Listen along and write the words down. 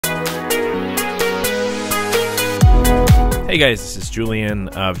Hey guys, this is Julian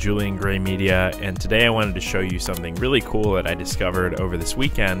of Julian Gray Media, and today I wanted to show you something really cool that I discovered over this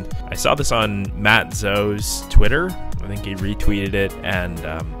weekend. I saw this on Matt Zoe's Twitter. I think he retweeted it, and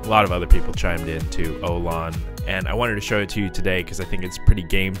a lot of other people chimed in too, Olan. And I wanted to show it to you today because I think it's pretty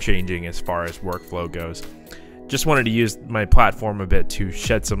game-changing as far as workflow goes. Just wanted to use my platform a bit to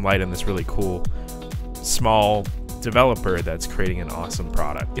shed some light on this really cool, small developer that's creating an awesome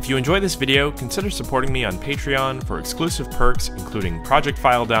product. If you enjoy this video, consider supporting me on Patreon for exclusive perks including project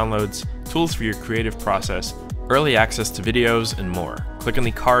file downloads, tools for your creative process, early access to videos, and more. Click on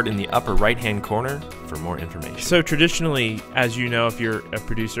the card in the upper right hand corner for more information. So traditionally, as you know, if you're a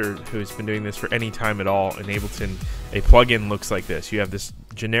producer who's been doing this for any time at all in Ableton, a plugin looks like this. You have this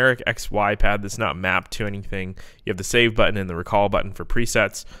generic XY pad that's not mapped to anything. You have the save button and the recall button for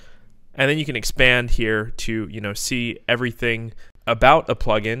presets. And then you can expand here to, see everything about a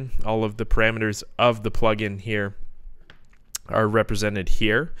plugin. All of the parameters of the plugin here are represented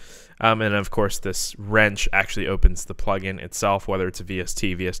here. And of course, this wrench actually opens the plugin itself, whether it's a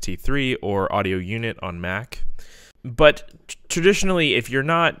VST, VST3, or audio unit on Mac. But traditionally, if you're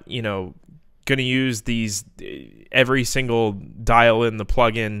not, going to use these, every single dial in the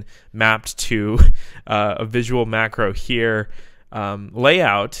plugin mapped to a visual macro here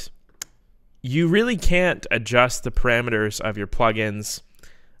layout, you really can't adjust the parameters of your plugins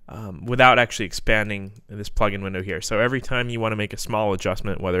without actually expanding this plugin window here. So every time you want to make a small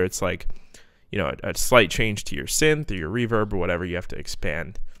adjustment, whether it's like, a slight change to your synth or your reverb or whatever, you have to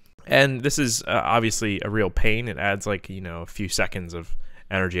expand. And this is obviously a real pain. It adds like, a few seconds of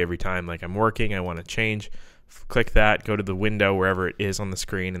energy every time. Like I'm working, I want to change, click that, go to the window wherever it is on the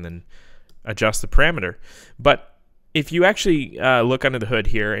screen, and then adjust the parameter. But if you actually look under the hood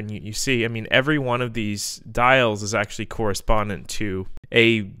here and you see, every one of these dials is actually correspondent to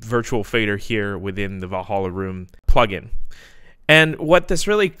a virtual fader here within the Valhalla Room plugin. And what this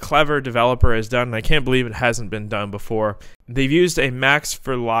really clever developer has done, and I can't believe it hasn't been done before, they've used a Max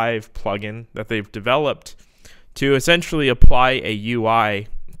for Live plugin that they've developed to essentially apply a UI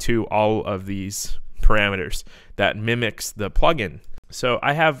to all of these parameters that mimics the plugin. So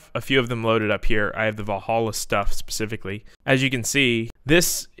I have a few of them loaded up here. I have the Valhalla stuff specifically. As you can see,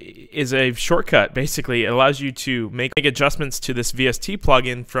 this is a shortcut. Basically, it allows you to make adjustments to this VST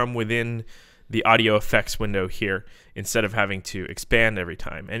plugin from within the audio effects window here instead of having to expand every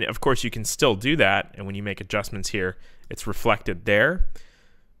time. And of course, you can still do that. And when you make adjustments here, it's reflected there.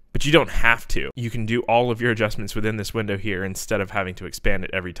 But you don't have to. You can do all of your adjustments within this window here instead of having to expand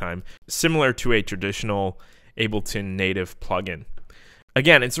it every time, similar to a traditional Ableton native plugin.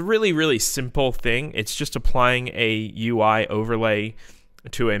 Again, it's a really, really simple thing. It's just applying a UI overlay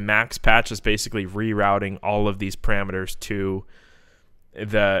to a max patch that's basically rerouting all of these parameters to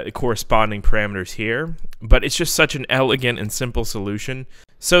the corresponding parameters here. But it's just such an elegant and simple solution.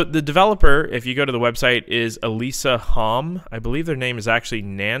 So the developer, if you go to the website, is Elisabeth Hom. I believe their name is actually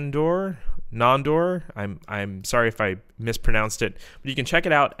Nandor. I'm sorry if I mispronounced it, but you can check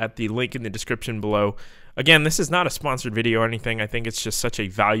it out at the link in the description below. Again, this is not a sponsored video or anything. I think it's just such a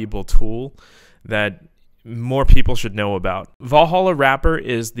valuable tool that more people should know about. Valhalla Wrapper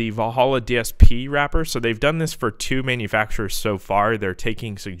is the Valhalla DSP wrapper. So they've done this for 2 manufacturers so far. They're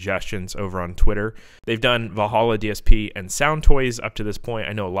taking suggestions over on Twitter. They've done Valhalla DSP and Sound Toys up to this point.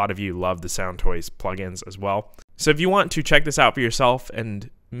 I know a lot of you love the Sound Toys plugins as well. So if you want to check this out for yourself and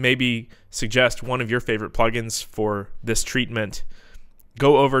maybe suggest one of your favorite plugins for this treatment,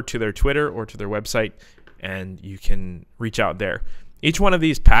 go over to their Twitter or to their website and you can reach out there. Each one of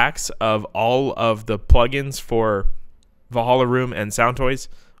these packs of all of the plugins for Valhalla Room and Sound Toys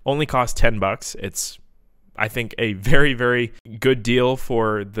only cost $10. It's, I think, a very, very good deal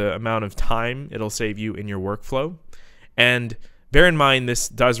for the amount of time it'll save you in your workflow. And bear in mind, this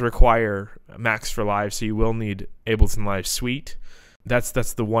does require Max for Live, so you will need Ableton Live Suite.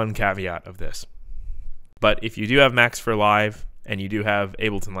 That's the one caveat of this. But if you do have Max for Live and you do have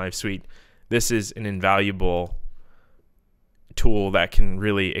Ableton Live Suite, this is an invaluable tool that can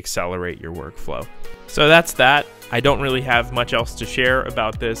really accelerate your workflow. So that's that. I don't really have much else to share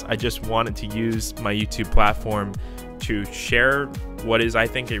about this. I just wanted to use my YouTube platform to share what is, I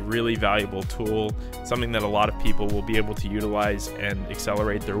think, a really valuable tool, something that a lot of people will be able to utilize and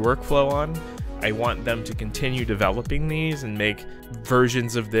accelerate their workflow on. I want them to continue developing these and make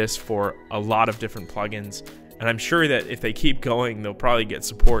versions of this for a lot of different plugins. And I'm sure that if they keep going, they'll probably get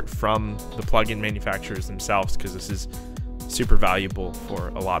support from the plugin manufacturers themselves, because this is super valuable for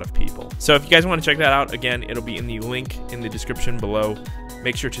a lot of people. So if you guys want to check that out, again, it'll be in the link in the description below.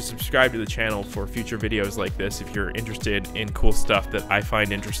 Make sure to subscribe to the channel for future videos like this if you're interested in cool stuff that I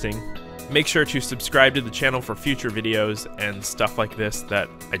find interesting. Make sure to subscribe to the channel for future videos and stuff like this that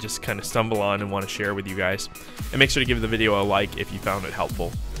I just kind of stumble on and want to share with you guys. And make sure to give the video a like if you found it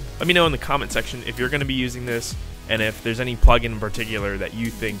helpful. Let me know in the comment section if you're going to be using this and if there's any plugin in particular that you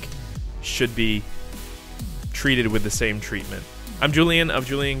think should be treated with the same treatment. I'm Julian of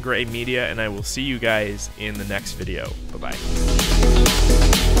Julian Gray Media, and I will see you guys in the next video. Bye-bye.